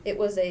It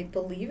was a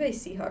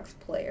Seahawks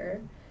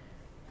player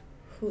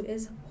who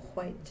is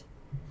white.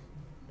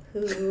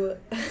 Who...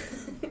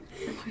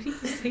 Why do you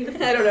say that?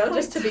 I don't know,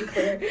 just to be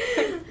clear.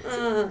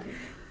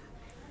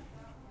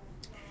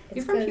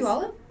 You're from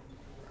Puyallup?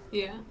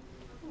 Yeah.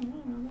 I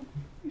don't know that.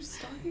 You're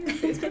stalking her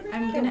Facebook?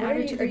 I'm gonna add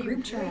her to the group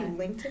Are you chat.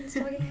 LinkedIn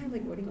stalking her?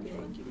 Like, what are you Fuck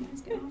doing? you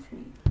guys, get off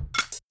me.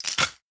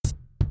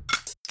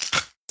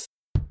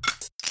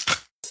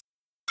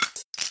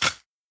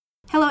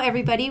 Hello,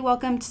 everybody.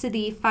 Welcome to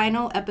the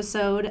final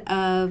episode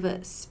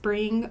of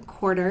Spring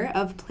Quarter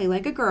of Play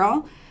Like a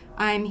Girl.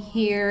 I'm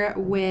here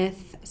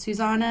with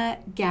Susanna,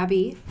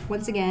 Gabby,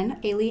 once again,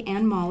 Haley,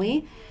 and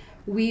Molly.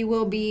 We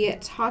will be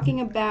talking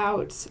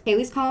about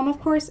Haley's column, of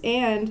course,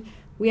 and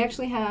we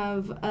actually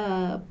have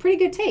a pretty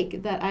good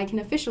take that I can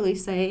officially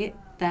say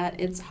that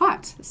it's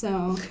hot. So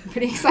I'm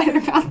pretty excited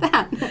about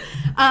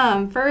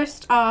that.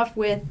 First off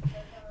with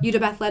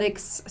UW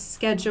Athletics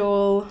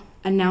schedule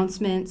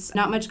announcements.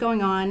 Not much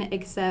going on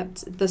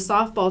except the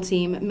softball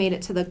team made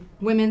it to the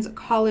Women's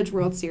College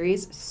World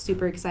Series.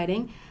 Super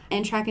exciting.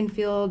 And track and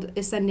field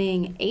is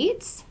sending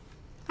 8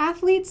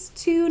 athletes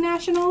to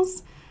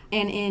nationals.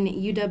 And in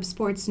UW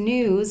Sports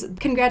News,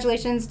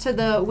 congratulations to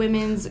the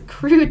women's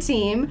crew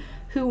team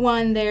who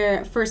won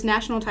their first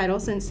national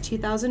title since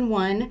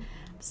 2001.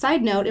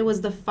 Side note, it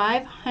was the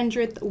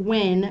 500th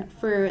win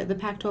for the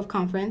Pac-12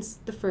 Conference,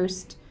 the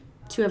first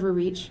to ever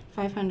reach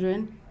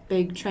 500.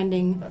 Big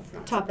trending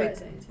topic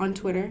on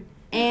Twitter.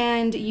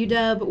 And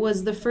UW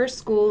was the first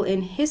school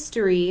in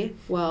history,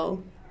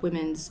 well,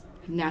 women's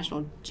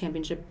national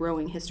championship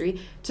rowing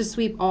history, to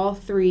sweep all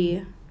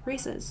 3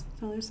 races.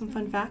 So there's some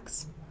fun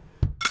facts.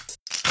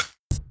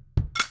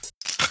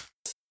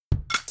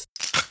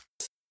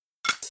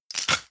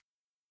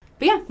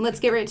 But yeah, let's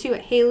get right to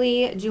it.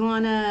 Haley, do you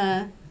want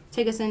to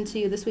take us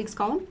into this week's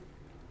column?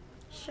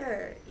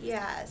 Sure,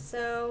 yeah.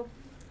 So,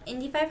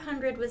 Indy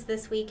 500 was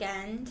this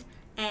weekend,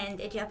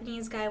 and a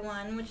Japanese guy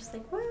won, which is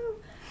like, woo!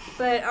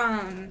 But,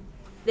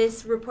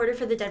 this reporter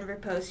for the Denver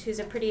Post, who's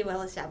a pretty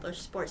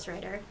well-established sports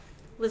writer,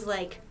 was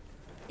like,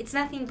 it's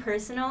nothing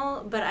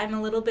personal, but I'm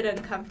a little bit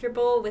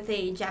uncomfortable with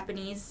a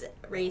Japanese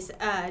race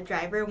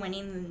driver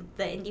winning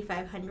the Indy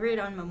 500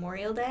 on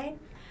Memorial Day.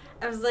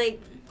 I was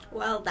like,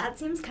 well, that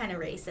seems kind of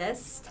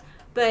racist.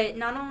 But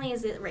not only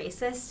is it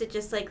racist, it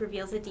just, like,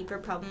 reveals a deeper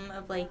problem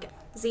of, like,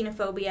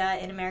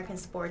 xenophobia in American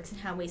sports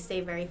and how we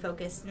stay very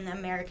focused and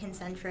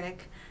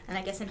American-centric, and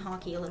I guess in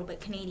hockey a little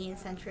bit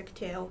Canadian-centric,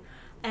 too,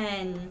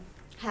 and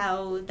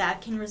how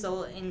that can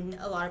result in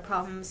a lot of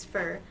problems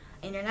for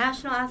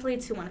international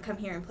athletes who want to come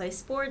here and play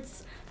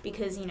sports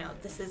because, you know,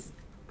 this is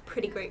a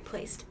pretty great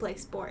place to play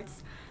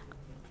sports.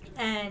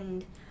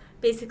 And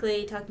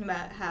basically talking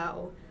about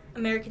how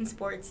American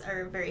sports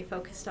are very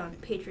focused on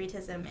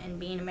patriotism and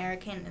being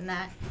American, and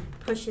that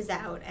pushes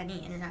out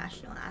any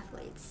international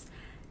athletes.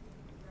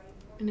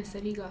 And it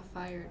said he got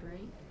fired,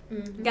 right?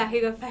 Mm-hmm. Yeah, he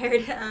got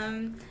fired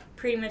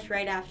pretty much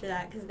right after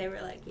that because they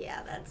were like,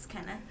 yeah, that's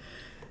kind of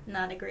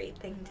not a great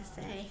thing to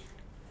say.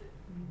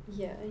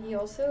 Yeah,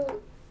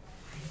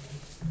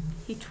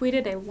 He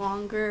tweeted a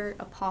longer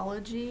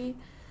apology.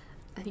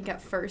 I think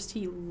at first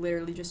he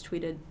literally just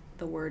tweeted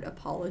the word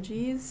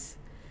apologies.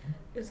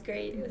 It was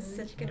great. It was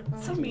such a good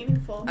apology. So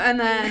meaningful. And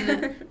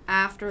then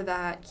after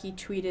that, he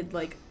tweeted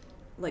like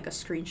a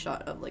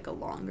screenshot of like a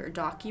longer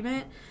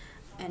document.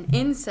 And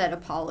in said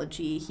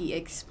apology, he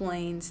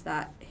explains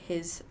that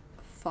his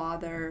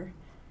father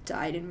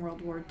died in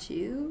World War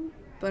II,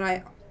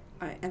 but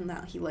and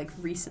that he like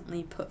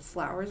recently put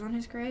flowers on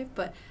his grave,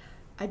 but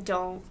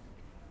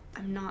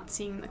I'm not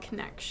seeing the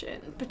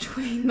connection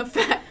between the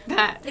fact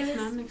that It's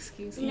not an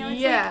excuse. You know,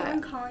 it's like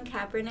when Colin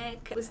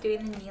Kaepernick was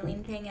doing the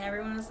kneeling thing and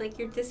everyone was like,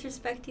 you're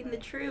disrespecting the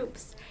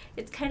troops.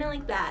 It's kind of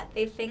like that.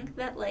 They think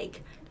that,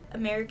 like, they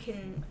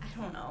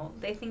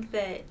think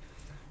that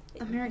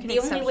the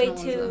only way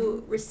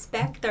to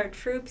respect our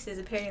troops is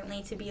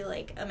apparently to be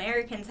like,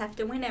 Americans have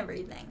to win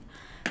everything,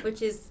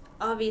 which is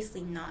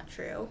obviously not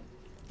true.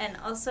 And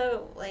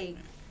also, like,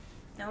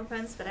 no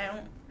offense, but I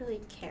don't really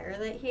care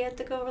that he had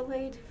to go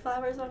lay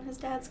flowers on his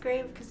dad's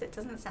grave because it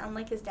doesn't sound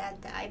like his dad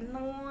died in the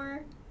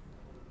war.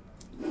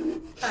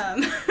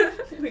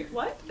 Wait,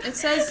 what? It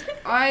says,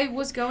 I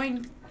was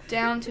going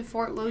down to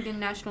Fort Logan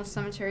National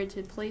Cemetery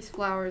to place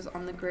flowers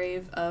on the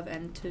grave of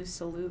and to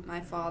salute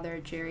my father,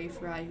 Jerry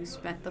Fry, who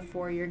spent the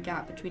 4-year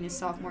gap between his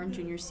sophomore and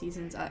junior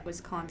seasons at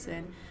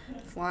Wisconsin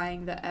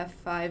flying the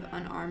F-5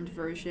 unarmed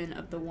version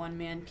of the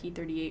one-man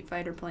P-38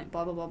 fighter plane,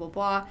 blah, blah, blah, blah,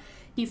 blah.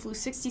 He flew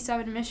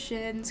 67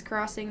 missions,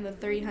 crossing the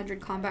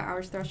 300 combat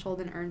hours threshold,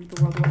 and earned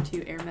the World War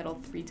II Air Medal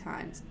 3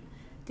 times.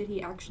 Did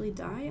he actually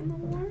die in the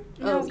war?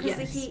 No,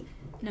 yes. He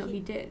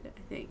did,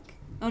 I think.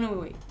 Oh, no,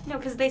 wait. No,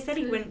 because they said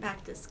he went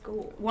back to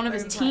school. One of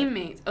his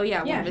teammates. Oh,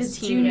 yeah, one of his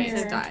junior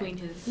teammates died.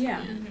 Yeah.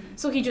 Mm-hmm.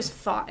 So he just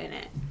fought in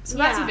it. So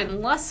Yeah. that's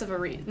even less of a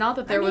reason. Not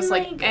that there was,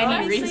 any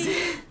honestly,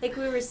 reason. Like,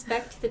 we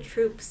respect the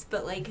troops,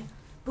 but, like,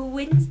 who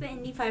wins the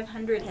Indy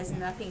 500 has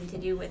nothing to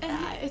do with And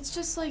that. it's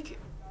just like,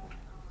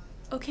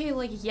 okay,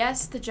 like,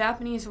 yes, the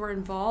Japanese were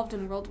involved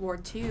in World War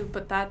II,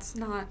 but that's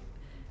not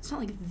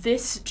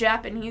this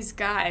Japanese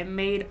guy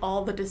made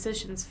all the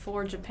decisions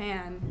for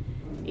Japan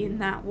in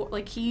that war.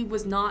 Like, he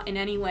was not in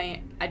any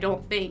way, I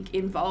don't think,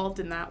 involved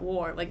in that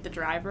war, like the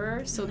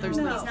driver. So there's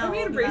No. no. He's not I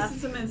mean, old enough.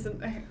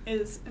 racism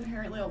is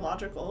inherently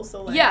illogical.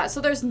 So like, Yeah, so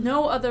there's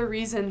no other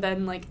reason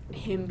than, like,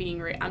 him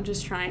being I'm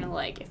just trying to,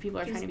 like, if people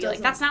are Just trying to be like,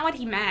 doesn't- that's not what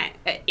he meant,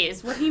 it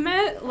is what he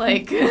meant,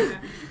 like,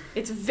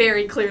 it's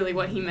very clearly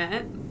what he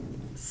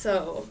meant.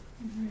 So,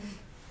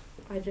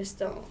 I just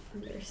don't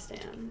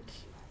understand.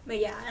 But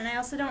yeah, and I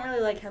also don't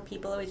really like how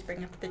people always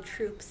bring up the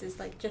troops as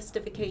like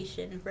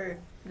justification for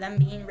them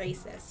being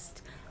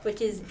racist,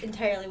 which is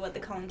entirely what the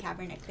Colin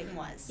Kaepernick thing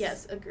was.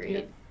 Yes,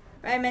 agreed.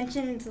 I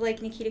mentioned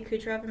like Nikita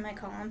Kucherov in my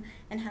column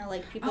and how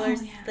like people Oh, are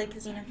yeah. like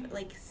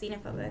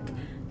xenophobic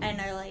and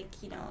are like,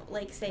 you know,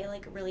 like say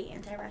like really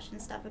anti-Russian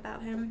stuff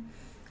about him.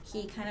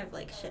 He kind of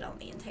like shit on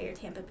the entire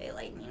Tampa Bay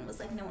Lightning and was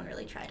like, no one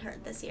really tried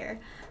hard this year,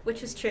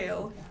 which was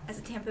true. As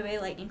a Tampa Bay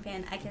Lightning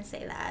fan, I can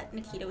say that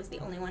Nikita was the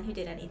only one who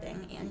did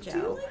anything, and Do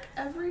you Joe. like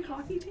every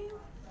hockey team?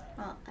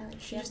 Well, I like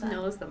She just Tampa.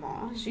 knows them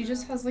all. She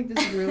just has like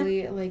this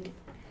really like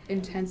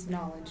intense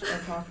knowledge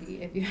of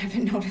hockey. If you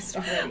haven't noticed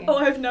already. Oh,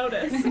 I've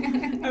noticed.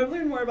 I've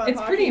learned more about It's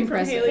hockey pretty from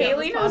impressive. Haley, on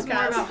Haley this knows more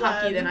podcast about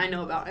hockey than I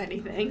know about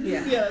anything.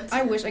 Yeah. Yeah, it's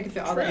I wish I could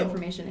fit all that true.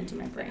 information into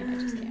my brain. I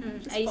just can't.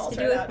 Mhm. Just I used falls to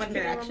do right it out. with One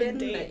You can't remember Direction,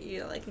 the date. but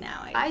you like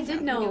now I did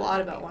don't know a do lot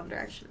it. about One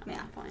Direction at Yeah.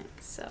 that point,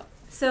 so.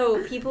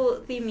 So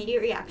people, the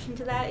immediate reaction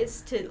to that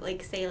is to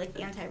like say like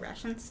the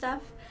anti-Russian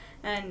stuff,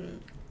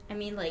 and I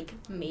mean like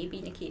maybe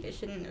Nikita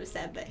shouldn't have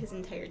said that his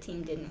entire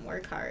team didn't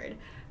work hard,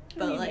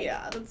 but I mean, like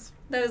yeah, that's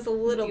that was a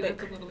little bit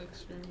That's a little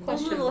extreme. a little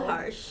Questionable.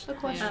 harsh. A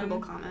questionable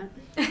Um,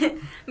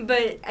 comment.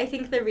 But I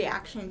think the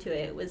reaction to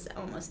it was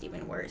almost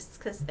even worse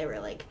because they were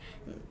like,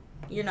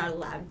 you're not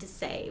allowed to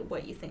say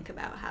what you think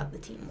about how the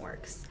team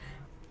works.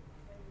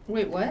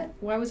 Wait, what?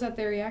 Why was that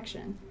their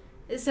reaction?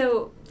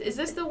 So Is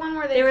this the one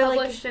where they They were, like,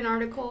 published an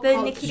article the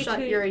called Nikita Shut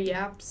Ku- Your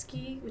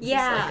Yapski? Which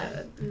Yeah. is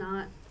like a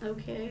not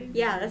okay.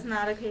 yeah, that's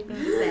not a okay thing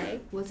to say.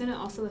 Wasn't it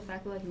also the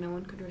fact that like no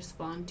one could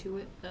respond to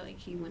it? That like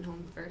he went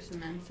home first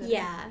and then said it?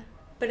 Yeah,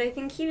 but I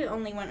think he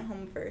only went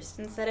home first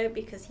and said it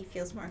because he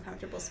feels more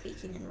comfortable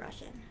speaking in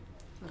Russian.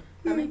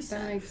 That makes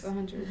That sense. makes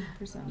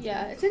 100%.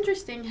 Yeah, it's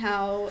interesting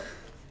how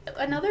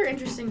another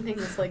interesting thing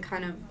that's like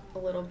kind of a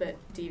little bit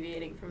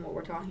deviating from what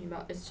we're talking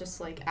about is just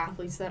like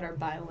athletes that are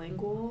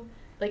bilingual.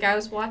 Like I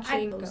was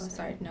watching. Go.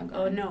 Sorry, no, go.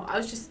 Oh ahead. no,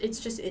 it's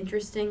just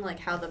interesting like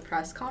how the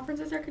press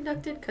conferences are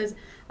conducted because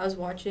I was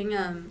watching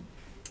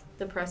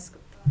the press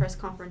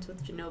conference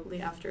with Ginobili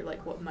after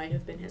like what might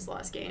have been his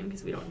last game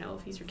because we don't know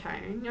if he's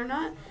retiring or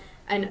not,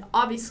 and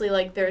obviously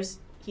like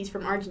he's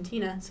from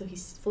Argentina so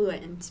he's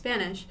fluent in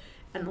Spanish,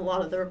 and a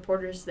lot of the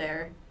reporters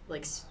there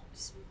like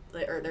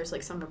or there's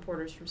like some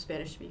reporters from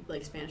Spanish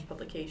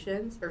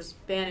publications or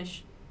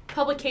Spanish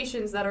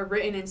publications that are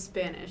written in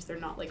Spanish. They're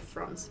not like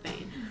from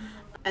Spain.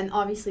 And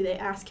obviously they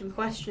ask him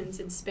questions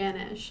in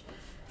Spanish.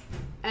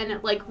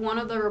 And like one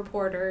of the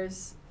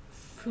reporters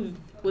who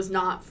was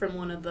not from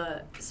one of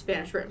the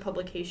Spanish written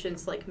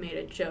publications like made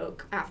a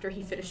joke after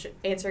he finished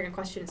answering a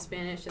question in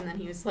Spanish, and then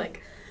he was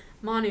like,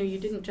 "Manu, you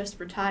didn't just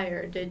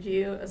retire, did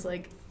you?" It's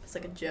like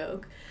a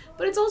joke.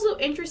 But it's also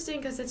interesting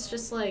because it's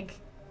just like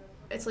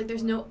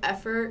there's no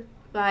effort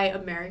by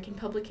American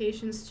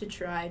publications to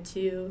try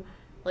to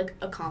like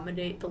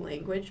accommodate the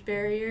language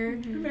barrier.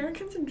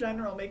 Americans in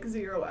general make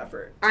zero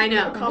effort. I to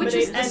know, which accommodate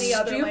is the any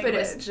other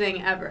stupidest language.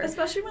 thing ever.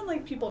 Especially when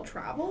like people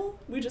travel,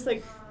 we just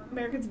like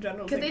Americans in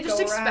general 'Cause like, they just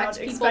go expect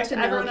around, people expect to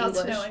know everyone else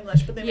to English. know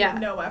English, but they Yeah.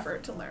 make no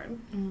effort to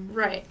learn.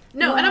 Right.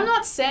 No, and I'm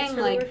not saying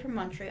We're like from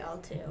Montreal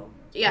too.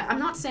 yeah, I'm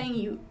not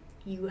saying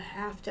you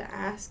have to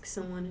ask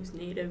someone whose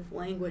native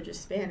language is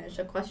Spanish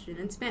a question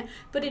in Spanish,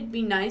 but it'd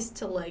be nice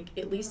to like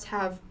at least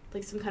have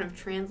like some kind of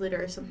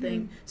translator or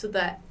something so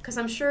that because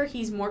I'm sure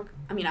he's more.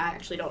 I mean, I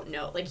actually don't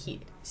know. Like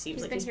he seems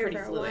He's like been he's here pretty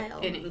for a fluent while.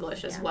 in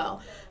English as Yeah.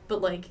 well,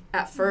 but like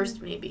at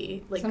first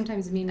maybe like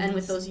Sometimes meanings. and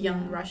with those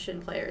young yeah.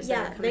 Russian players that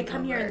Yeah, are they coming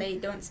come here over, and they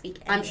don't speak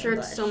any I'm sure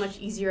it's so English. much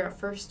easier at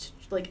first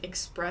to like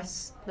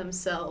express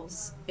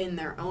themselves in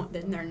their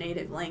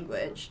native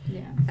language,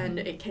 Yeah. and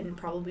it can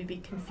probably be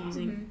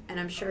confusing. Mhm. And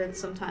I'm sure that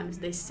sometimes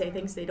they say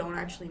things they don't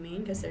actually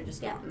mean because they're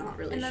just Yeah. not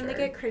really And then sure. they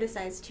get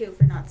criticized too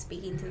for not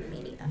speaking to the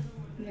media.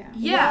 Yeah.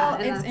 Yeah, Well,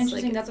 and it's that's,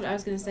 interesting. like- That's what I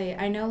was gonna say.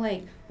 I know,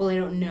 like, well, I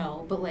don't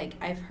know, but like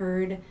I've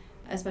heard,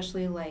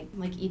 especially like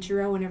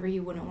Ichiro, whenever he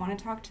wouldn't want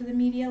to talk to the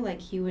media, like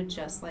he would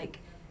just like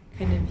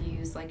kind of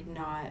use like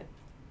not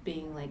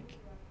being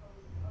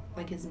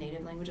like his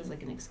native language as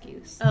like an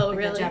excuse. Oh, like, that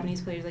really?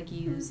 Japanese players like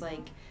use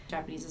like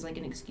Japanese as like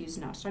an excuse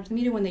not to talk to the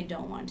media when they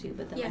don't want to,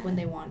 but then Yeah. like when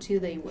they want to,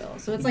 they will.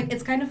 So it's like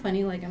it's kind of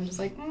funny. Like I'm just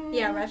like.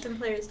 Yeah, Russian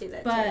players do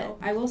that But too.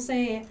 I will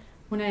say,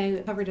 when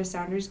I covered a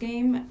Sounders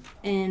game,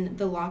 in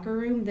the locker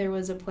room, there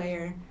was a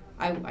player,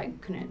 I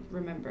couldn't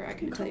remember, I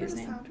couldn't tell you his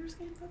name. Sounders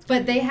game? That's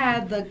But they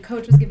had, the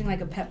coach was giving like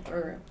a pep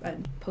or a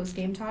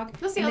post-game talk.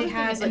 That's the and other they thing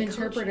had is, an like,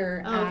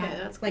 interpreter coaching. Oh, okay,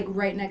 that's like cool.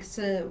 right next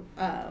to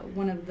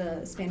one of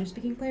the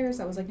Spanish-speaking players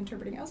that was like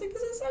interpreting. I was like,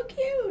 this is so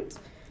cute.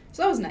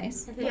 So that was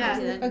nice. I think Yeah.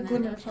 they do that A in the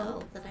glimmer of NHL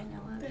hope. that I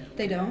know of.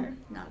 They don't?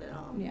 Not at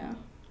all. Yeah.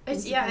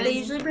 They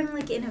usually bring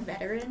like in a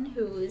veteran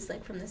who is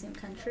like from the same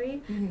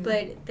country, Mhm.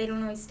 but they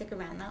don't always stick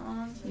around that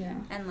long. Yeah.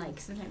 And like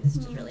sometimes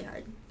it's just really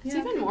hard. It's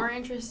even more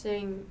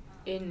interesting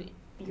in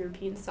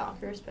European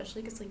soccer,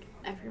 especially because like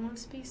everyone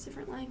speaks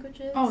different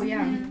languages. Oh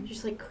yeah. Mhm. It's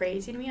just like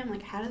crazy to me. I'm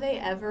like, how do they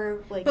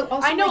ever like? But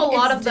also, I know like, a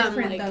lot it's of them.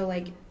 different, Like, though.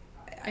 Like,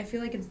 I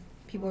feel like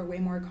people are way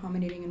more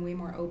accommodating and way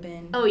more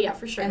open. oh yeah,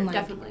 for sure, and like,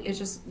 definitely. it's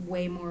just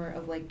way more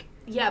of like.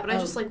 Yeah, but I Oh.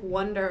 just like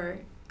wonder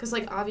because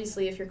like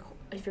obviously if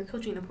you're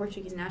coaching the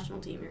Portuguese national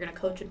team, you're gonna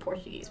coach in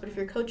Portuguese. But if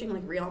you're coaching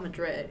like Real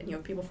Madrid and you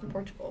have people from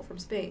Portugal, from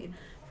Spain,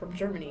 from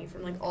Germany,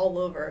 from like all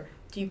over,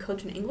 do you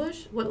coach in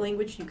English? What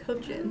language do you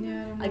coach in?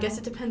 Yeah. I guess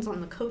it depends on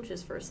the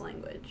coach's first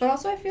language. But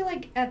also, I feel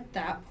like at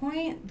that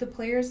point, the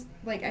players,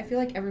 like, I feel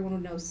like everyone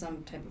would know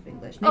some type of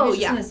English. Maybe Oh it's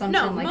just yeah, an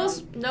assumption, no,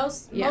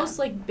 like, most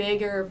like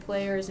bigger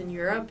players in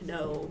Europe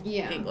know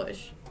Yeah.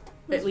 English,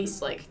 at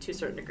least like to a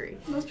certain degree.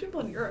 Most people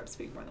in Europe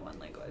speak more than one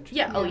language.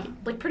 Yeah, oh, Yeah.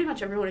 like pretty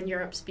much everyone in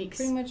Europe speaks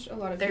pretty much a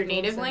lot of their people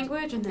native except-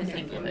 language and then except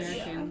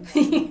English. Americans.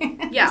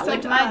 Yeah, Except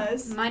like my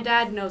us. my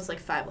dad knows like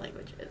 5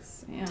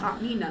 languages. Yeah.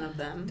 Taught me none of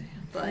them,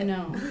 but I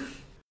know.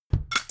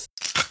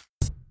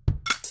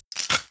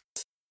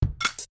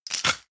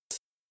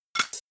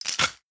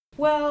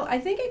 Well, I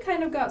think it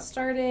kind of got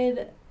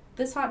started.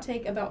 This hot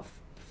take about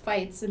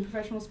fights in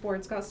professional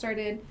sports got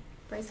started.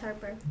 Bryce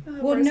Harper.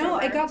 Well, no,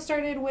 it got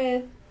started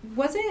with.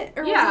 Was it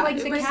or Yeah, was it it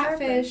like the was Harper.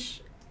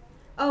 catfish?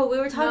 Oh, we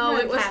were talking No,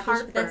 about it was catfish,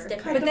 but that's Harper.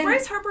 different. But the then-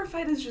 Bryce Harper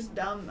fight is just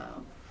dumb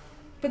though.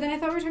 But then I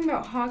thought we were talking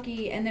about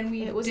hockey, and then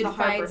we It was did the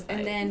Harper fights, fight.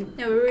 and then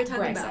No, we were talking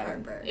Bryce about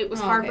Harper. Harper. it was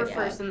Oh, Harper okay,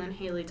 first, and then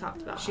Haley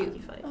talked about Shoot. hockey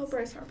fights. Oh,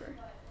 Bryce Harper.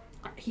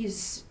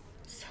 he's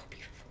So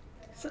beautiful.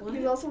 So, What?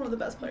 he's also one of the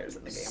best players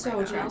in the game. So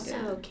right He now.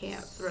 attractive. also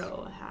can't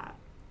throw a hat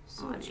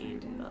so on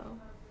attractive. Angelo.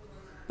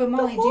 But The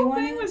Molly, whole do you want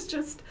thing to was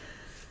just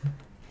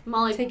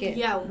Molly, take it?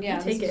 Yeah, Yeah,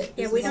 you take this is- it.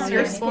 Yeah, this we is don't all It's know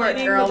your yours. sport,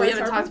 Explaining girl. the We Bryce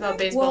haven't Harper talked about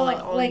thing? baseball like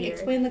all year.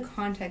 explain the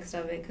context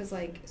of it, because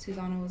like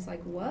Susanna was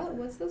like, "What?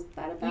 What's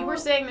that about?" You were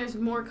saying there's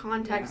more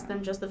context Yeah.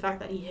 than just the fact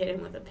that he hit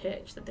him with a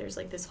pitch. That there's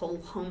like this whole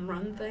home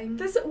run thing.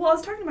 well, I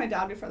was talking to my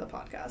dad before the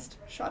podcast.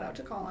 Shout out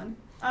to Colin.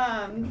 Is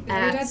that your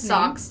At dad's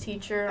Socks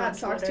teacher on At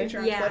Socks Twitter. Teacher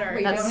on Yeah. Twitter.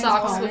 Wait, That's no,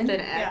 Socks Colin? with an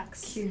Yeah.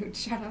 X. Cute.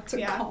 Shout out to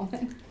Yeah.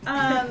 Colin.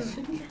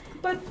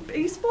 But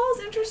baseball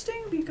is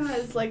interesting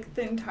because like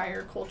the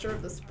entire culture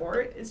of the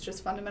sport is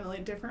just fundamentally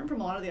different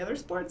from a lot of the other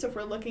sports. So if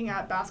we're looking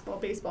at basketball,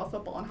 baseball,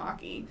 football, and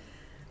hockey,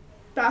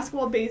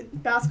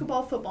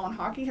 basketball, football, and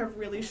hockey have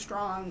really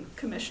strong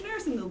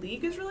commissioners, and the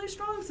league is really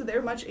strong. So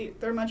they're much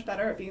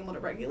better at being able to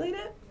regulate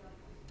it.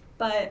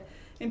 But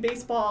in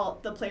baseball,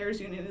 the players'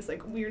 union is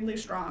like weirdly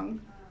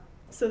strong.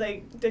 So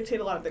they dictate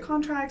a lot of the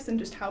contracts and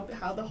just how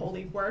the whole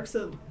league works.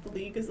 So the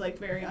league is like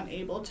very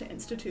unable to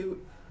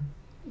institute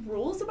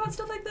rules about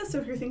stuff like this. So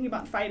if you're thinking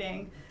about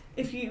fighting,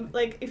 if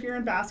you're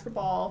in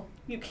basketball,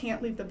 you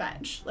can't leave the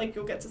bench. Like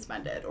you'll get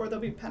suspended or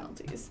there'll be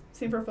penalties.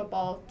 Same for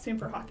football, same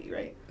for hockey,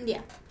 right?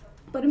 Yeah.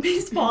 But in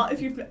baseball,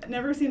 if you've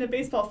never seen a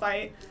baseball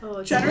fight, Oh,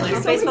 it's generally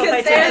hilarious. someone Baseball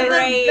gets fights hit. are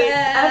great.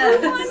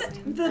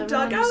 Everyone, the Everyone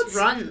dugouts just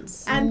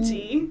runs.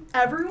 empty.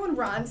 Everyone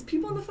runs.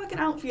 People in the fucking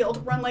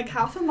outfield run like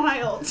half a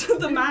mile to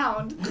the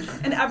mound,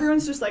 and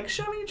everyone's just like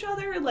shoving each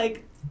other.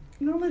 Like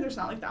normally there's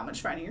not like that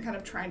much fighting. You're kind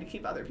of trying to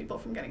keep other people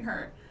from getting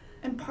hurt,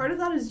 and part of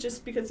that is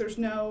just because there's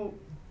no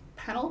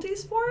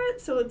penalties for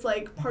it. So it's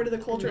like part of the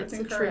culture. And it's a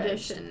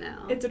encouraged. tradition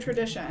now. It's a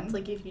tradition. It's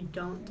like if you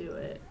don't do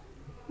it.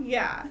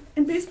 Yeah,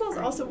 and baseball is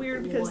Are also you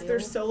weird because loyal?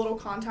 the's so little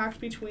contact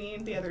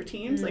between the other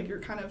teams. Mm. Like you're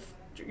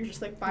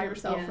just like by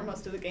yourself Yeah. for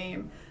most of the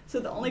game. So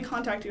the only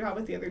contact you have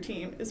with the other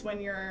team is when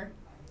you're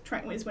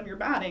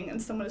batting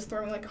and someone is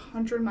throwing like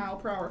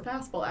 100-mile-per-hour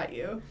fastball at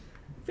you.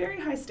 Very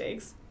high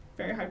stakes,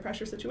 very high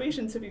pressure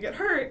situation. So if you get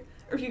hurt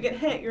or if you get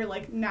hit, you're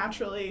like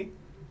naturally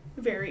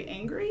very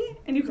angry,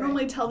 and you can Right.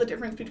 only tell the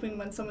difference between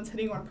when someone's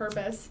hitting you on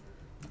purpose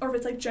or if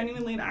it's like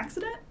genuinely an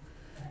accident.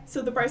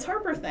 So the Bryce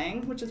Harper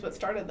thing, which is what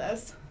started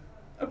this,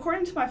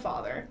 according to my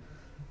father,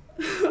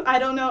 I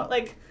don't know,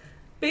 like,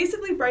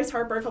 basically Bryce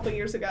Harper a couple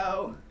years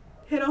ago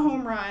hit a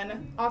home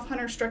run off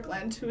Hunter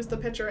Strickland, who was the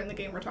pitcher in the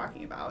game we're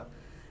talking about.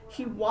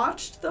 He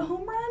watched the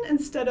home run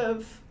instead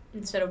of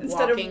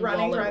Walking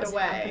running while it right was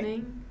away.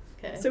 happening.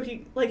 Okay. So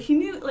he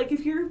knew, like,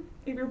 if you're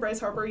Bryce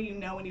Harper, you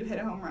know when you hit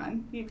a home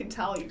run. You can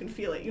tell, you can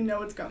feel it, you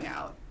know it's going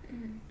out.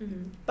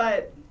 Mm-hmm.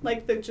 But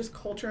like the just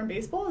culture in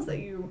baseball is that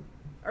you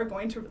are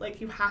going to, like,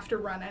 you have to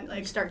run and like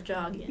You start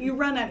jogging. you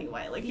run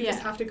anyway. Like you just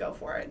Yeah. have to go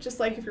for it. Just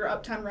like if you're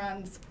up 10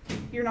 runs,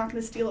 you're not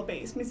going to steal a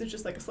base because it's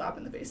just like a slap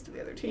in the face to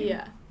the other team.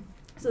 Yeah.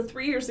 So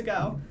 3 years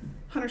ago,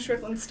 Hunter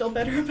Strickland's still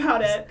bitter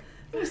about it.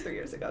 It was 3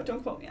 years ago.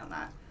 Don't quote me on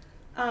that.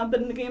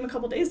 But in the game a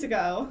couple days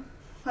ago,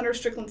 Hunter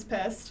Strickland's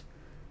pissed,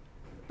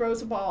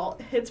 throws a ball,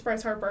 hits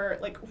Bryce Harper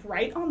like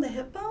right on the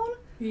hip bone.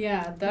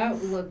 Yeah,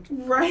 that looked.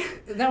 Right.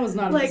 That was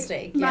not a Like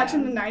mistake.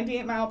 imagine yeah. a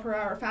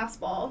 98-mile-per-hour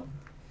fastball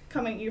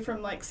coming at you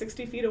from like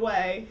 60 feet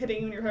away,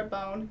 hitting you in your hip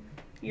bone.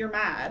 You're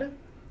mad.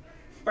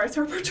 Bryce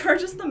Harper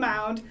charges the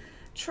mound,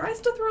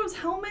 tries to throw his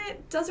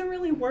helmet, doesn't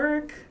really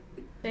work.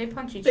 They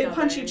punch each They other.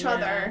 punch each yeah.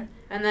 other.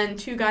 And then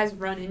two guys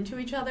run into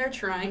each other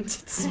trying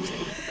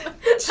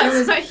to Giants, It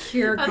was my-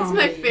 pure That's my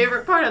comedy.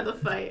 favorite part of the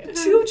fight.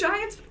 2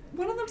 Giants,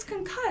 one of them's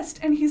concussed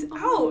and he's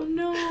Oh out.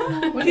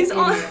 no. What He's an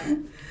on. idiot.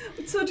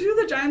 So 2 of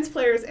the Giants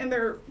players, and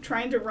they're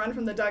trying to run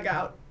from the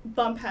dugout,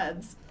 bump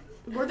heads.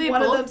 Were they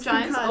One of both them's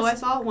Giants? Oh, I concussed.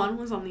 saw one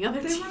was on the other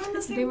They team. were on the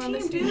They same were on the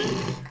team, same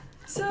dude.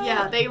 So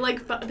Yeah, they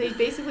they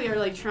basically are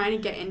like trying to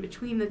get in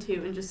between the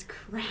two and just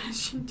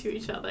crash into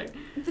each other.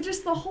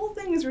 the whole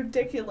thing is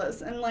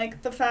ridiculous, and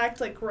like the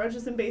fact like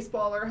grudges in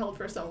baseball are held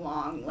for so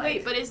long. Like,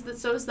 Wait, but is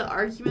the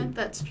argument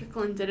that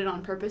Strickland did it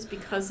on purpose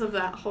because of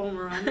that home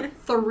run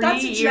 3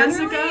 that's years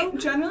ago?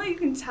 generally you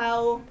can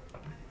tell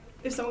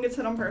if someone gets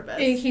hit on purpose.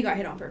 He got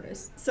hit on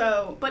purpose.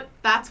 So But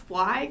that's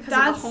why, because of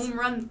That's- the home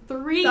run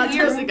 3 that's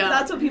years what, ago.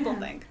 That's what people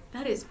think.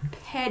 That is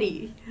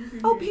petty.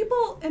 Oh,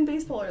 people in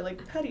baseball are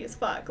like petty as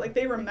fuck. Like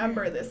they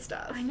remember this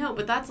stuff. I know,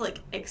 but that's like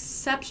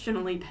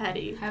exceptionally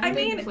petty. Haven't I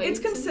they mean, played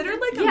it's since considered then?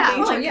 like a Yeah,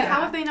 major. like yeah.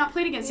 how have they not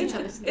played against each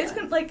other?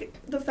 It's like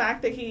the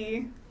fact that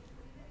he.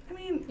 I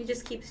mean, He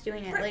just keeps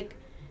doing it. Right. Like,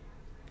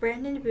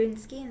 Brandon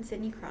Dubinsky and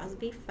Sidney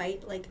Crosby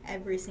fight, like,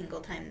 every single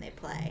time they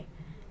play.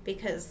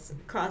 Because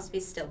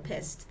Crosby's still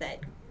pissed that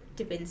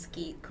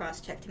Dubinsky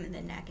cross-checked him in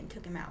the neck and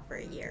took him out for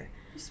a year.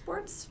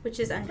 sports. Which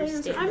is Players are-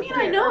 understandable. I mean,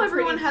 I know They're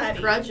everyone pretty has petty.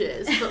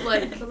 grudges, but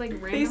like, But, like,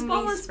 randomly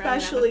Baseball spread out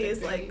especially with is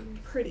the like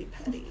grade. pretty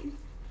petty.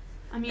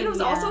 I mean, And it was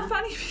yeah. also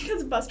funny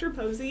because Buster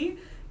Posey,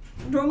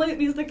 normally it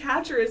means the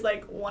catcher is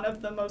like one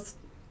of the most,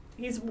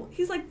 he's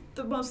like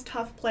the most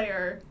tough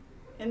player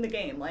in the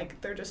game. Like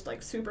they're just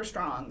like super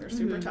strong, they're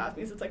super Mhm. tough.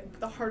 Means it's like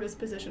the hardest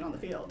position on the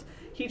field.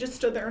 He just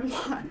stood there and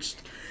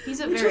watched. He's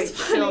a which very was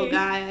chill funny.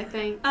 guy, I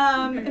think.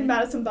 And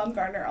Madison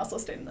Bumgarner also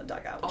stayed in the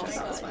dugout, which I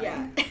thought was Also, funny.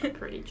 yeah. a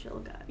pretty chill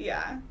guy.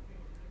 Yeah.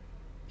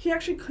 He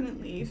actually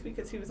couldn't leave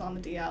because he was on the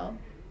DL.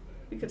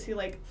 Because he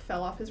like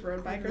fell off his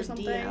road bike or The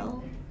something.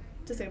 DL?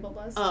 Disabled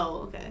list.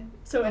 Oh, okay.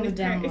 So On and the if,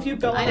 down if you low.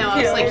 go I on know. the I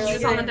was field, like, he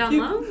was on the down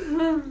you-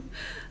 low.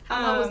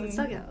 How low was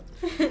the dugout?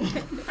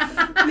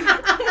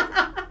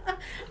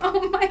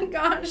 Oh my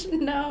gosh,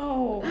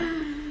 no.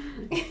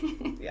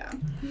 Yeah.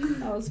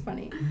 That was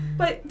funny.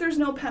 But there's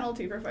no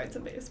penalty for fights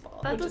in baseball,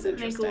 That which is doesn't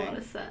make a interesting. lot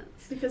of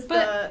sense. Because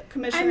But, the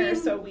commissioner is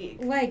mean, so weak.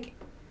 Like,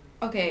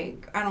 okay,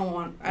 I don't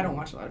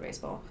watch a lot of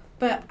baseball.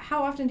 But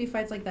how often do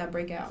fights like that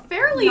break out?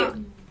 Fairly. Not-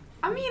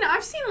 I mean,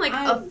 I've seen like a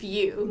I'm-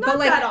 few. Not but,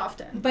 like, that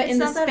often. But It's in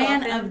the not that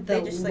span often, of they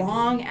the just, like-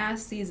 long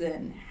ass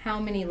season, how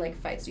many like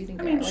fights do you think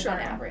I there mean, are, like on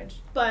sure. average?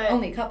 But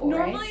Only a couple,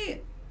 normally,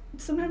 right?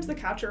 sometimes the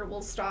catcher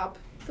will stop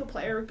the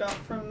player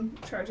from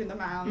charging the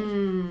mound.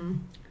 Mm.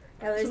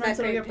 Yeah, there's Sometimes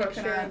that it'll great get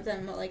broken picture up. of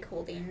them, like,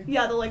 holding...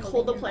 Yeah, they'll like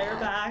hold the Holding him player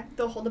back.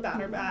 They'll hold the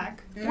batter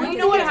back. Well, you Like,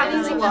 know what it's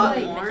happens a like lot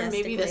really more?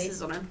 Maybe this majestically.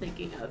 is what I'm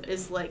thinking of.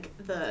 Is like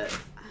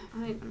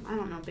I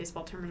don't know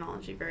baseball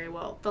terminology very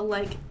well. The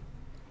like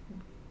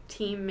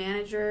team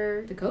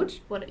manager. The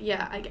coach? What?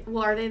 Yeah.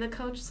 Well, are they the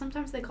coach?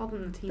 Sometimes they call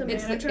them the team. The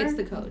manager. It's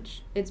the manager?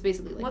 coach. It's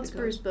basically like What's the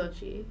coach. Bruce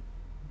Bochy?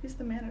 He's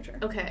the manager.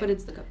 Okay. But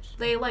it's the coach.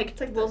 They like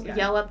It's like will this, yeah.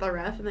 yell at the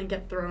ref and then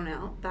get thrown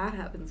out. That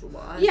happens a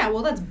lot. Yeah,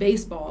 well that's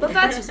baseball. But That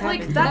that's just like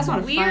happens. that's not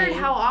a weird. fight.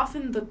 How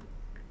often the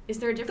is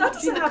there a difference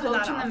doesn't between the happen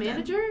coach that and the often.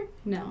 manager?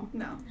 No,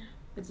 No.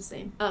 it's the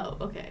same. Oh,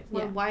 okay.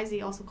 Well, Yeah. why is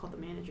he also called the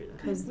manager then?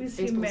 Because We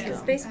see baseball's man-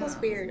 dumb. Baseball's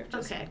weird.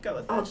 Okay. Go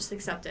with it. I'll just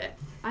accept it.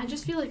 I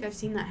just feel like I've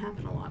seen that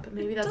happen a lot, but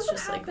maybe that's Doesn't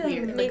just like happen.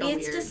 weird. Maybe like a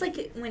it's weird. just,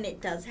 like, when it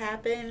does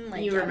happen,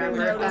 like, You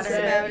remember everyone about talks it.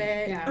 about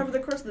it. Yeah. Over the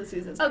course of the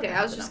season. it's Okay, not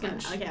I was happened just that gonna.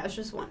 much. Okay, I was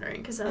just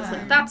wondering because I was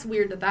like, Um, that's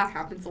weird that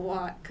happens a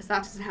lot because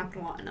that doesn't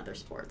happen a lot in other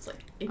sports. Like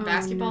in Oh,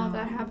 basketball, if no.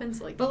 that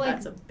happens, like But, like-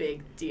 that's a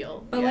big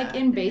deal. But like Yeah.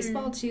 in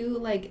baseball too,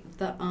 like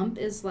the ump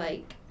is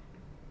like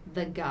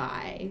the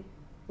guy.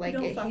 Like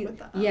don't it- fuck he- with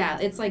the ump. yeah,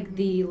 it's like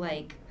the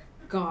like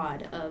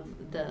god of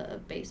the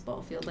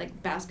baseball field.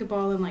 Like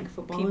basketball and like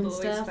football People and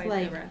always stuff. fight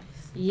Like the refs.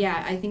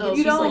 yeah, I think Oh, it's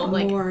you just don't,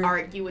 like more.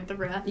 argue with the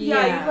ref.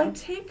 Yeah, Yeah. you like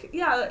take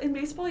in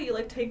baseball you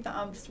like take the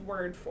ump's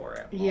word for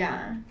it. More.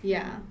 Yeah,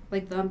 yeah.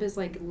 Like the ump is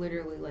like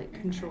literally like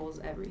controls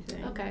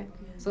everything. Okay.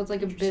 So it's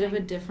like a bit of a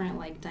Interesting. different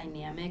like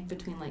dynamic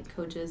between like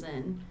coaches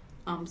and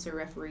umps or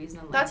referees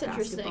and like That's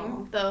basketball.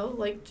 interesting though.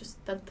 Like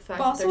just that the fact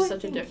But that also there's I such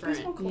a think different.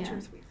 Baseball culture Yeah.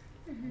 is weird.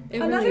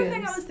 It Another really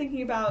thing is. I was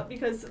thinking about,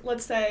 because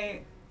let's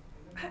say,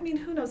 I mean,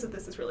 who knows if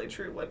this is really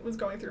true, what was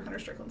going through Hunter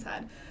Strickland's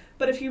head.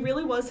 But if he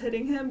really was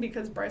hitting him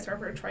because Bryce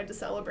Harper tried to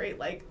celebrate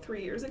like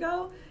 3 years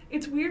ago,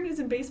 it's weird because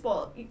in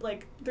baseball,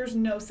 like, there's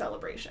no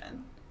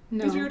celebration. No.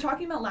 Because we were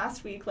talking about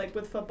last week, like,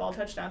 with football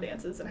touchdown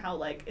dances and how,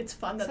 like, it's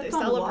fun that Except they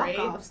on celebrate.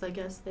 walk-offs, I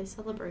guess they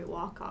celebrate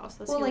walk-offs.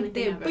 That's Well, the only like,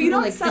 thing they- I've But ever- you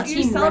don't Like, the you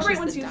team celebrate rushes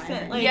once the you diamond.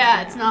 fit. Like,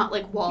 yeah, it's not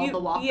like wall you- the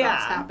walk-offs yeah,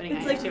 happening.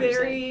 It's I like see what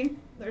you're saying. very,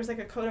 there's like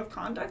a code of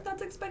conduct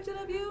that's expected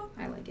of you.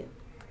 I like it.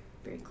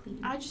 Very clean.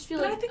 I just feel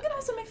But like I think it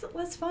also makes it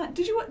less fun.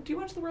 Do you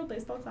watch the World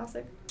Baseball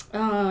Classic?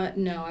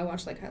 No, I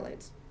watched like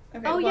highlights.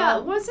 Okay, oh yeah,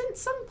 well, wasn't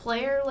some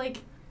player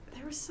like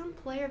there was some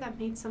player that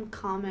made some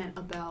comment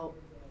about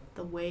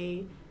the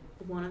way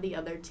one of the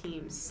other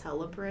teams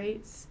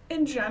celebrates.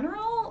 in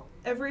general,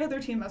 every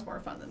other team has more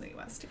fun than the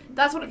U.S. team.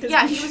 That's what. Because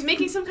Yeah, we- he was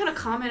making some kind of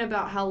comment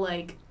about how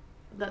like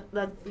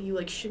that you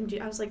like shouldn't do.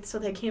 I was like, so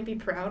they can't be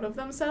proud of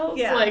themselves.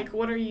 Yeah. Like,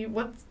 what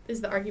is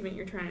the argument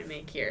you're trying to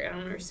make here? I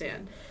don't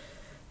understand.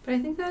 But I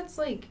think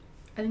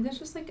that's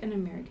just like an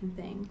American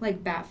thing.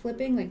 Like bat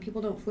flipping, like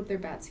people don't flip their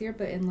bats here,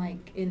 but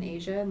in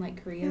Asia and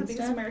like Korea Yeah, and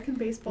because stuff. American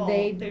baseball,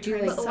 they they're do,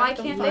 trying like, to But why suck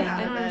the can't fun they? out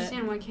I of don't it.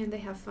 understand. Why can't they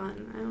have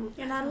fun? I don't.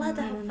 You're not allowed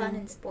to I have don't fun know.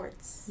 in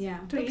sports. Yeah.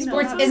 Don't you know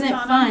Sports how isn't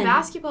Susanna- fun.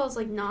 Basketball is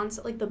like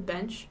like the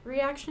bench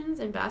reactions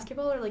in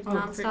basketball are like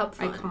nonstop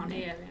fun.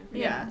 Iconic.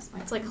 Yeah.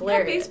 It's like Yeah,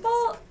 hilarious.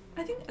 baseball.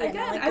 I think Yeah,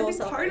 again, like I goal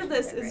think part of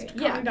this is celebration,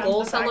 coming right? down Goal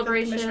to the fact that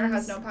the commissioner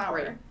has no celebrations, power,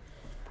 right.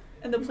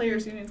 and the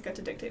players' unions get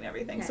to dictate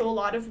everything. Okay. So a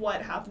lot of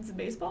what happens in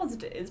baseball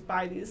is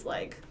by these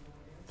like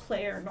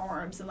player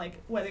norms and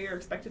like whether you're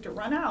expected to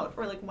run out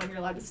or like when you're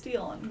allowed to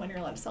steal and when you're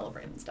allowed to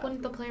celebrate and stuff.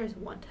 Wouldn't the players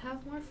want to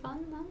have more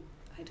fun though?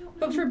 I don't know.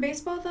 But for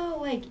baseball though,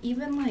 like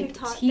even like They're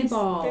taught-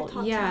 t-ball, they're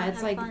taught to yeah, not it's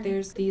have like fun.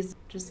 there's these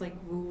just like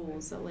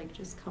rules that like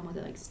just come with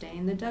it, like stay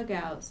in the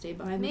dugout, stay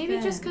behind Maybe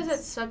the fence. just because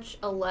it's such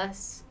a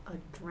less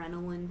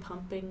adrenaline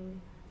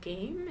pumping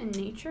game in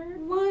nature.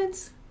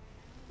 what?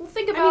 Well,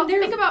 think I mean, about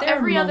there- think about there are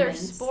every other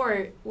moments.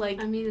 sport.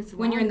 Like I mean, it's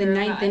When you're in the longer,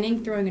 ninth but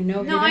inning throwing a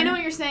no-hitter. no, I know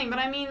what you're saying, but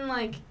I mean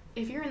like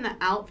if you're in the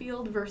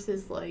outfield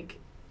versus like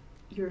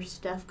you're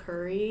Steph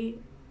Curry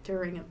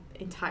during an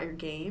entire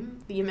game,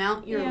 the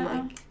amount you're Yeah,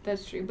 like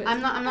that's true, but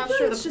I'm not feel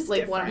sure it's the just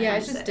like what I'm different. yeah, trying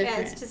it's to just say.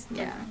 different. Yeah, it's just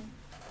yeah, different.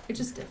 it's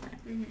just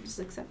different. Mhm. Just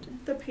accept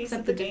it. the pace Except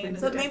of the the game difference.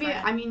 is But maybe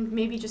different.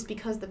 maybe just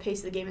because the pace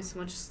of the game is so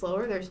much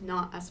slower, there's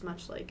not as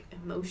much like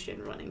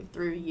emotion running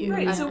through you.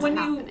 Right. as So it's when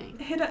happening.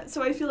 you hit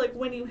so I feel like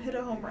when you hit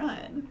a home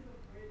run,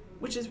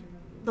 which is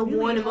The really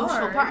one emotional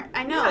hard, part.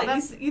 I know, yeah,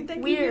 that's you'd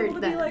think weird you'd be able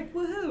to then. be like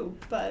woohoo,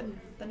 but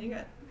then you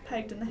get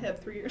pegged in the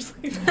hip 3 years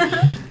later.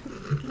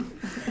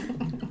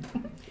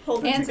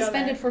 Hold it And together.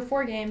 suspended for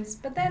 4 games,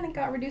 but then it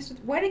got reduced.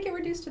 Why did it get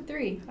reduced to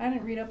 3? I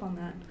didn't read up on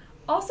that.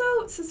 Also,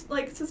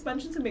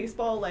 suspensions in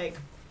baseball, like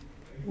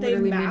they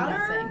Literally mean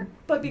matter, nothing.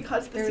 but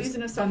because the There's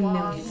season is so a long,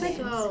 million It's like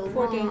games. So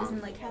 4 long. games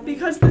and like how many?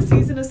 because the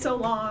season is so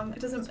long, it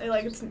doesn't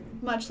like it's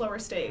much lower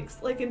stakes.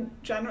 Like in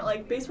general,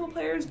 like baseball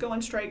players go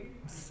on strike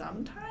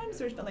sometimes.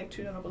 There's been like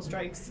 2 notable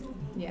strikes,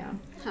 Yeah.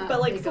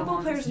 but like They go football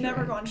on players never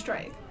strike. go on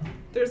strike.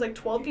 There's like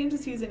 12 games a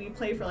season. You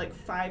play for like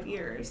 5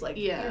 years. Like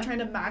Yeah. you're trying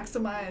to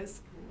maximize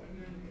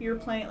your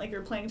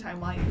playing time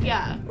while you can.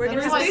 Yeah, We're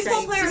gonna that's have why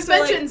strikes. players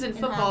Suspensions suspensions in in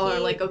football are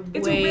hockey. like a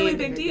It's way a really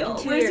big bigger deal.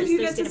 In 2 Whereas if years, you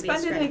there's get gonna be a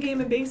suspended in a strike.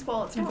 game in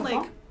baseball, it's In not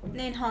football? like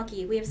In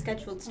hockey, we have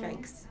scheduled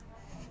strikes.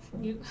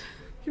 you're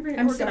very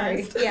I'm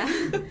sorry. organized.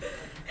 Yeah.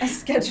 A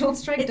scheduled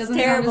strike It's doesn't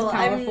terrible. sound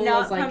as powerful I'm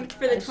not as like pumped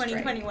for the a strike.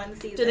 2021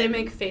 season. Do they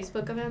make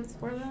Facebook events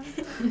for them?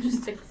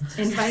 Just to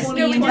Invites No,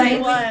 we, me, just,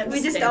 invites.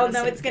 we just Stay all the know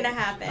same. it's gonna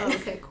happen. Oh,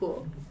 okay,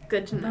 cool.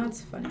 Good to know.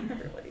 That's funny.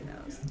 Everybody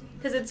knows.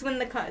 Because it's when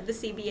the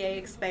CBA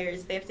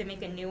expires, they have to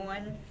make a new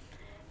one,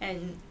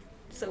 and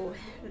so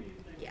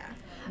yeah.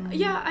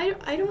 Yeah,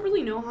 I don't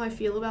really know how I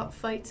feel about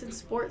fights in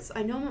sports.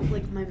 I know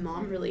like my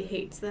mom really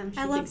hates them. She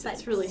I love thinks fights.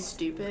 it's really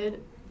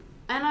stupid,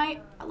 and I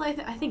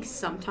think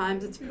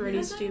sometimes it's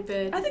pretty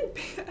stupid. I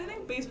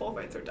think baseball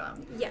fights are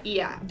dumb.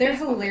 Yeah, They're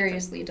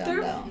hilariously dumb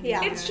They're- though.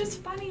 Yeah. It's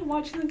just funny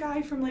watching the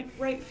guy from like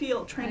right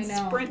field trying I to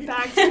know. sprint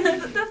back.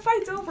 the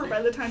fight's over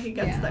by the time he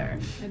gets Yeah. there.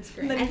 It's And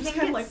great. then I you just think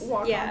kind of like it's-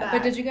 walk yeah. on back.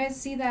 But did you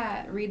guys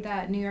read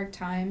that New York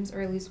Times,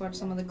 or at least watch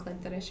some of the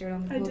clip that I shared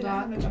on the I Google didn't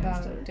have Doc a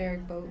chance about to.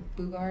 Derek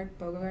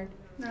Bogard?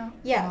 No.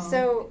 Yeah. Oh.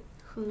 So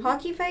Who?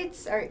 hockey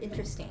fights are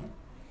interesting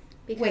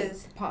because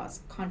Wait,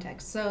 pause.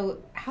 Context. So,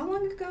 how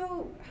long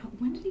ago?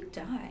 When did he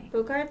die?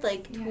 Bogard,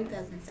 like Yeah.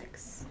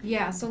 2006.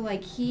 Yeah. So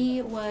like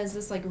he was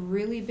this like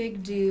really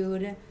big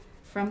dude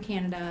from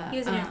Canada. He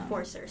was an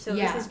enforcer, so it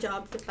yeah. was his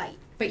job to fight.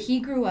 But he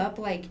grew up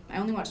like I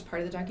only watched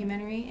part of the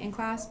documentary in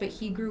class, but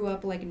he grew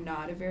up like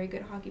not a very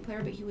good hockey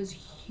player, but he was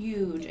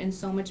huge and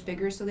so much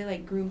bigger. So they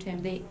like groomed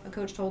him. A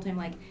coach told him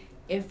like,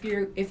 if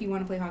you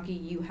want to play hockey,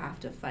 you have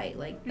to fight.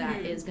 Like that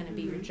Mhm. is going to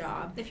be your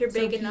job. If you're So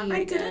big he- enough, I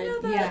you're didn't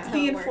know good. that Yeah. That's how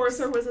the it works.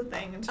 enforcer was a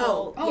thing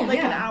until Oh, like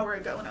an yeah. hour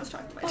ago when I was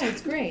talking to my Oh, dad.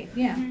 it's great.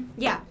 Yeah.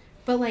 Yeah.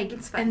 But like,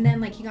 It's fun. and then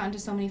like he got into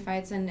so many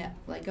fights and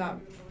like got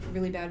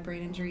really bad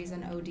brain injuries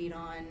and OD'd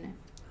on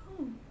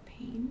Oh.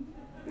 pain.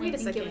 Wait a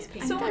think it second. was I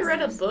painful. only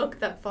read a book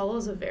that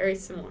follows a very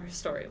similar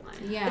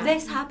storyline. Yeah.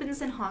 This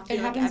happens in hockey It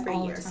like happens every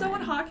all the year. time. So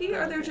in hockey,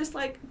 are there Okay. just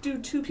like do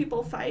 2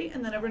 people fight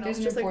and then everyone There's else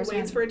an just like enforcer.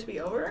 waits for it to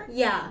be over?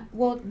 Yeah.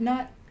 Well,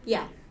 not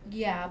Yeah.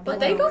 yeah, But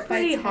they like, go fights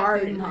pretty hard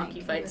happen, in like-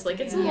 hockey fights. Like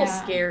it's a little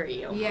Yeah.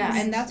 scary. Almost. Yeah,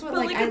 and that's what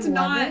But like like it's I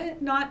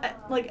love not it.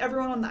 like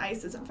everyone on the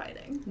ice isn't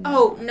fighting.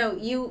 Oh no,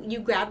 you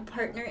grab a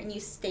partner and you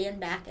stand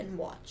back and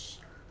watch.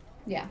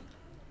 Yeah.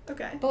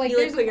 Okay. But like You,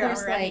 like, there's put of your course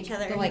arm around like each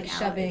other the and like hang out.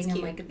 shoving It's and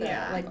cute. like the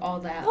Yeah. like all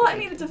that. Well, I like,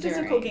 mean it's a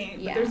physical during. game,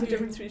 but Yeah. there's a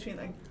difference between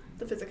like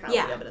the physicality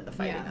Yeah. of it and the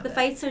fighting Yeah. of The it.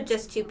 fights are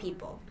just 2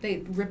 people. They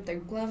rip their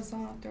gloves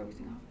off, throw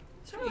everything off.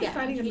 It's not really Yeah.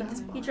 fighting in You,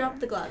 basketball. you drop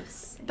the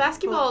gloves.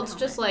 Basketball, Pull it's up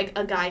just the like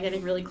a guy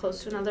getting really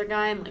close to another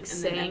guy and like And then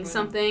saying everyone-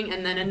 something,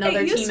 and then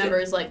another used team to- member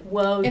is like,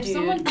 "Whoa, If dude,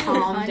 someone throws a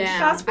calm punch, down."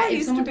 Basketball if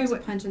used someone to be throws a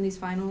what- punch in these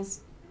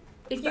finals,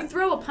 if you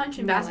throw a punch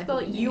in My life basketball,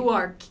 would be you made.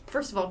 are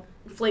first of all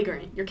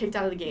flagrant. You're kicked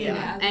out of the game,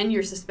 Yeah. and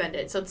you're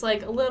suspended. So it's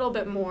like a little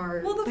bit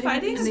more. Well, the But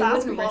fighting and in they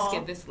wouldn't risk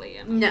basketball. it this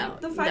late. no,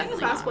 The fighting in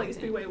definitely basketball not. used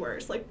to be way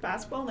worse. Like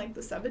basketball in like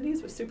the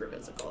 70s was super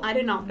physical. I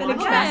did not And watch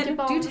again,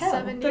 basketball do in the tell.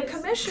 70s. The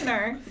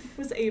commissioner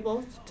was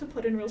able to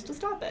put in rules to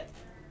stop it.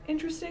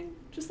 Interesting.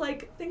 Just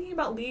like thinking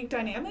about league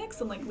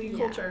dynamics and like league Yeah.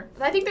 culture.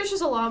 I think there's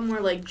just a lot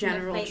more like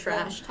general Fight Club,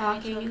 trash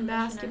talking in commissioner.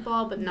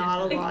 basketball, but not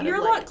a Like, lot you're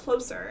of a like. lot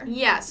closer.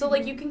 Yeah, so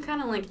like you can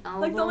kind of like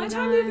elbow Like, the only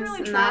time you can guys, really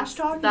and trash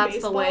talk in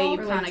that's the way baseball-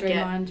 you Or kind like of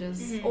get. Draymond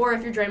just. Mhm. Or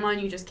if you're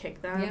Draymond, you just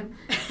kick them.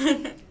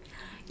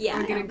 Yeah,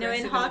 Or get no, in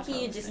aggressive hockey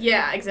enough. you just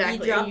Yeah,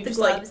 exactly. you drop you the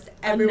just like gloves,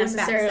 everyone backs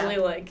unnecessarily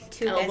up. like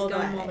Two guys elbow go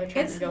them at while it. they're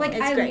trying It's to go. like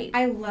It's I great.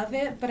 I love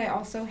it, but I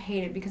also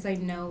hate it because I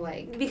know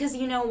like Because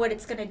you know what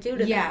it's gonna do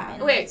to Yeah. them.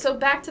 and Wait, so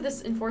back to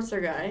this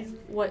enforcer guy.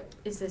 What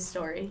is his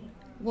story?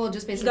 well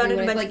just he basically got in a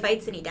what it, bunch like of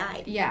fights and he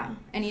died. yeah,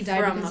 and he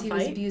died From because a he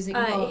was fight? abusing.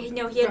 No, well,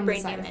 he had from brain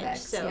the side damage,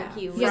 effects, so yeah.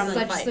 he was He had From the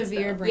such fights,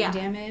 severe though. brain Yeah.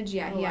 damage.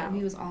 Yeah, Oh, he wow.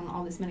 was on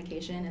all this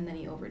medication and then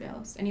he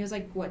overdosed. And he was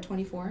like what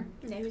 24?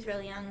 Yeah, he was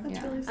really young. That's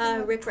Yeah. really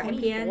sad. Rick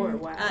 24, Ripien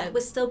wow.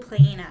 was still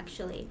playing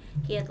actually.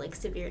 He had like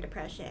severe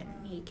depression.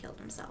 He killed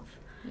himself.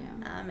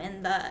 Yeah.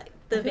 And the I feel like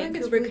it's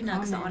Vancouver really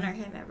Canucks common. honor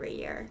him every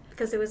year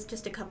because it was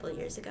just a couple of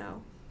years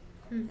ago.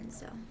 Hmm. And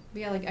so But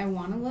yeah, like I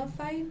want to love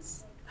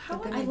fights. How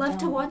But then I I love to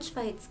don't. watch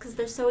fights because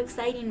they're so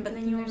exciting, but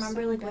then you they're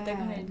remember so like what they're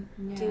gonna bad.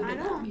 Yeah. do. I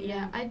to don't. them.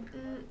 Yeah, I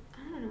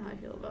don't know how I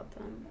feel about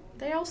them.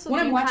 They also When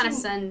I'm do kind watching- of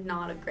send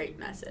not a great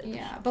message.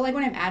 Yeah, but like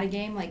when I'm at a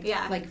game, like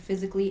Yeah. like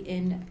physically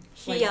in.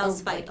 She like, yells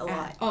oh, fight like, a at-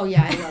 lot. Oh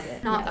yeah, I love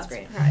it. Not yeah, that it's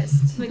great.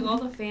 surprised. Like all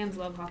the fans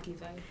love hockey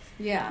fights.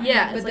 Yeah.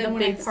 Yeah, but it's then like a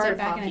when I big part step of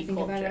back and I hockey think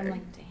about it, I'm culture.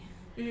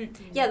 like,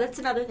 damn. Yeah, that's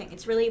another thing.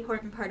 It's a really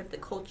important part of the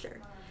culture.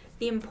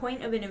 The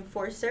point of an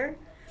enforcer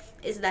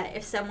is that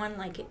if someone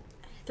like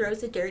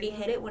throws a dirty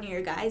hit at one of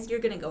your guys, you're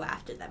gonna go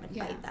after them and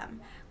Yeah. fight them.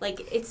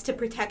 Like it's to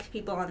protect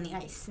people on the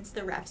ice since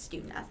the refs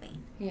do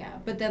nothing. Yeah,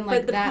 but then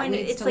like but the that point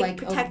leads is, it's to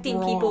like a protecting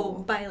brawl. people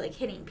by like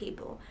hitting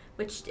people,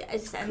 which just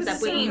ends up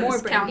Because with it's more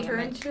It's brain damage.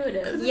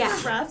 counterintuitive. Couldn't Yeah.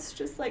 the refs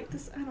just like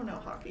this? I don't know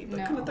hockey, but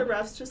No. couldn't the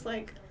refs just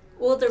like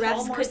Well, the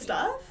call refs more could.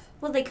 stuff?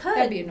 Well, they could,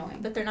 That'd be annoying.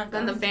 but they're not.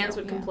 Then the going fans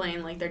to. would Yeah.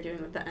 complain like they're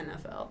doing with the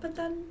NFL. But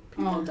then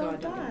people Oh don't god,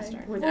 don't get me die.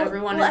 started. With Well,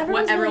 everyone, well,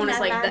 everyone's what everyone really is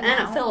like, mad the now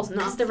NFL's not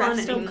 'cause the fun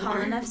refs don't anymore.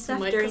 call enough stuff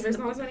Like, 'cause during there's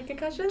the- not as many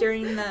concussions.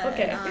 During the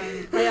Okay.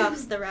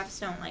 playoffs, the refs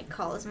don't like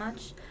call as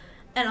much,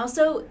 and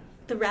also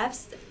the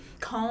refs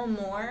call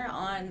more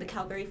on the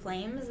Calgary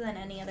Flames than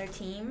any other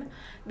team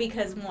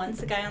because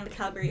once a guy on the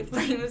Calgary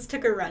Flames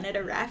took a run at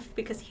a ref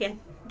because he had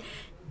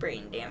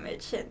brain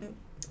damage and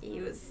he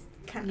was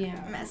kind of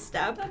Yeah. messed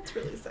up. That's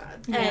really sad.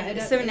 Yeah, And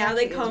it- so it now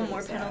they actually is call really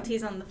more sad.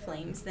 penalties on the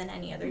Flames than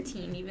any other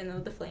team, even though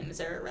the Flames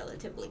are a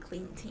relatively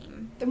clean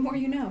team. The more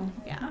you know.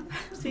 Yeah.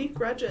 See,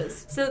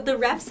 grudges. So the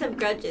refs have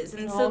grudges,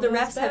 and It so all the goes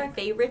refs back. have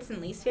favorites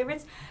and least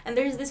favorites. And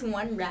there's this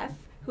one ref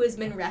who has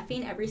been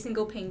reffing every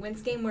single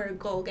Penguins game where a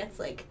goal gets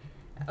like,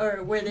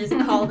 or where there's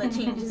a call that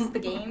changes the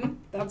game,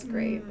 That's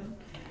great.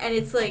 and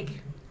it's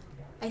like,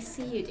 I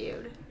see you,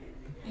 dude.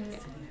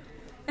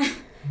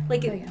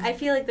 Like Oh, yeah. I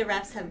feel like the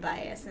refs have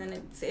bias,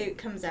 and it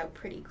comes out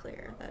pretty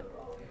clear that.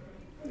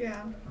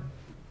 Yeah.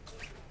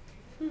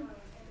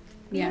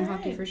 Yeah, in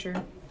hockey Alright. for sure.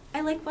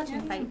 I like watching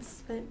Yeah.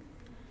 fights, but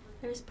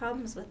there's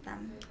problems with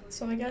them.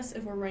 So I guess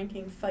if we're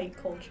ranking fight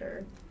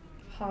culture,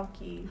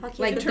 hockey.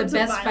 Hockey Like is In the terms of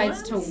best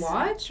fights to violence?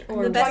 watch,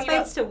 or the best talking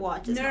about- fights to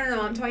watch is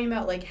No, I'm talking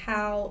about like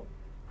how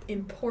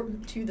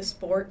important to the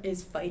sport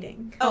is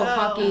fighting. oh, Oh,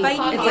 hockey.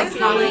 Fighting It's is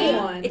like hockey. really,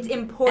 One. it's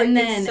important. And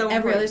then it's so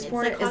every other important.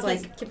 sport it's is,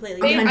 hockey's like,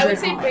 completely I different. would 100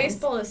 say odds.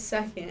 baseball is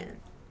second.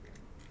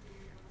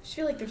 I just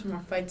feel like there's more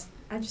fights.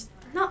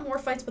 Not more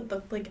fights, but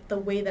the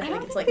way that I like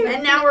don't it's think like. there-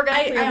 And now we're gonna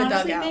I clear the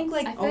honestly dugout. think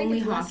like I feel only like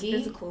it's less hockey.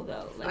 physical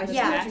though. Like I the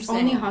Yeah. match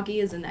Only saying. hockey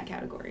is in that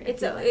category. I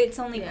It's feel like. it's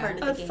only Yeah. part of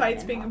the Of game.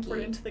 fights in being hockey.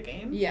 important to the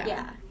game. Yeah.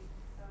 Yeah.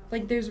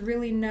 Like there's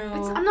really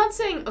no. I'm not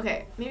saying.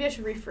 Okay, maybe I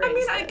should rephrase. I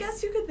mean, I this.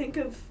 guess you could think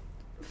of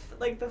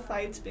like the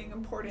fights being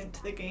important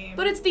to the game.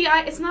 But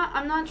it's not.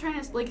 I'm not trying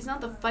to like. It's not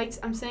the fights.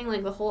 I'm saying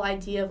like the whole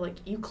idea of like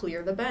you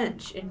clear the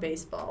bench in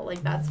baseball.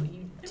 Like that's what you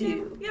I mean,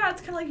 do. yeah,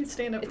 it's kind of like you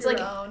stand up It's for your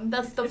like own.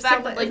 that's the If fact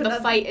someone- that like if the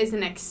another- fight is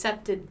an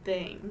accepted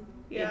thing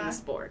in Yeah. the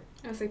sport.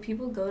 I was like,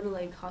 people go to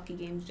like hockey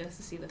games just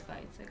to see the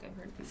fights. Like I've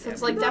heard people. So it's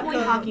Yeah, like people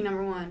definitely go- hockey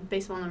number one,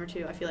 baseball number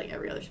two. I feel like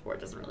every other sport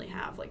doesn't really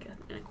have like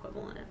an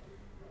equivalent.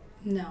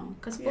 No.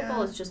 Because Yeah.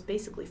 football is just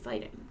basically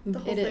fighting. The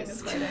whole It thing is.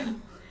 is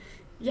fighting.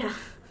 Yeah.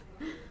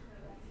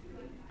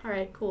 All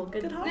right. Cool.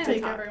 Good. Good hot good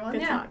take, talk. everyone.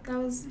 Good Yeah, talk. that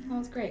was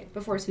great.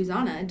 Before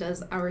Susanna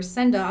does our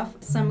send off,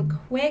 some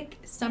quick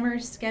summer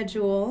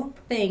schedule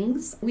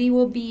things. We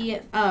will be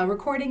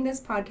recording this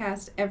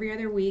podcast every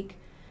other week,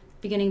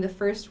 beginning the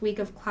first week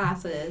of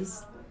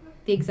classes.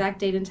 The exact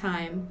date and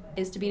time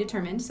is to be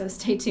determined, so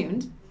stay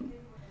tuned.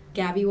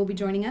 Gabby will be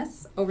joining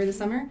us over the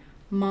summer.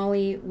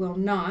 Molly will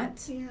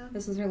not. Yeah.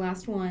 This is her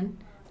last one.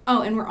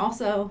 Oh, and we're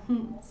also,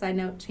 side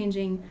note,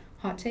 changing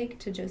hot take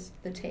to just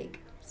the take,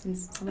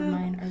 since some of Oh.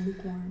 mine are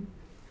lukewarm.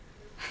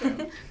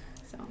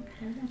 So,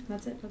 there we go.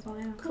 That's it. That's all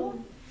I have. Cool.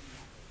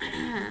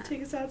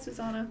 Take us out,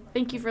 Susanna.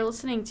 Thank you for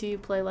listening to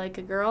Play Like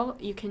a Girl.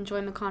 You can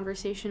join the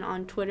conversation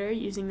on Twitter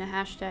using the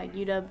hashtag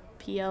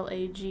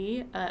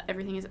UWPLAG.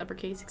 Everything is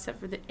uppercase except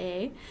for the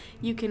A.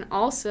 You can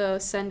also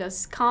send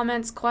us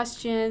comments,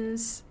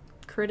 questions,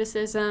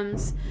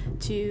 criticisms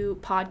to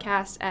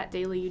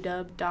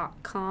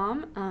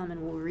podcast@dailyuw.com,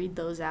 and we'll read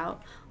those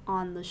out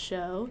on the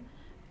show.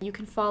 You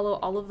can follow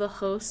all of the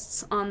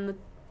hosts on the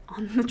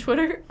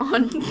Twitter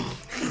on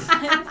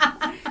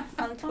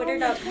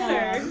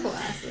Twitter.com.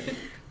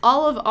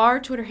 all of our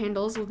Twitter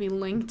handles will be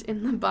linked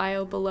in the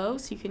bio below,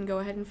 so you can go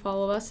ahead and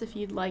follow us if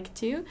you'd like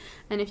to.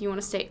 And if you want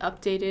to stay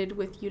updated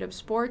with UW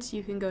Sports,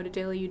 you can go to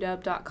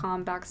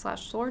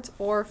dailyuw.com/sports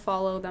or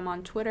follow them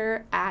on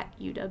Twitter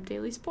 @UW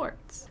Daily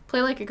Sports.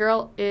 Play Like a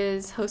Girl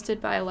is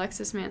hosted by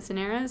Alexis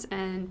Manzanares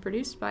and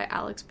produced by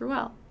Alex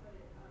Bruel.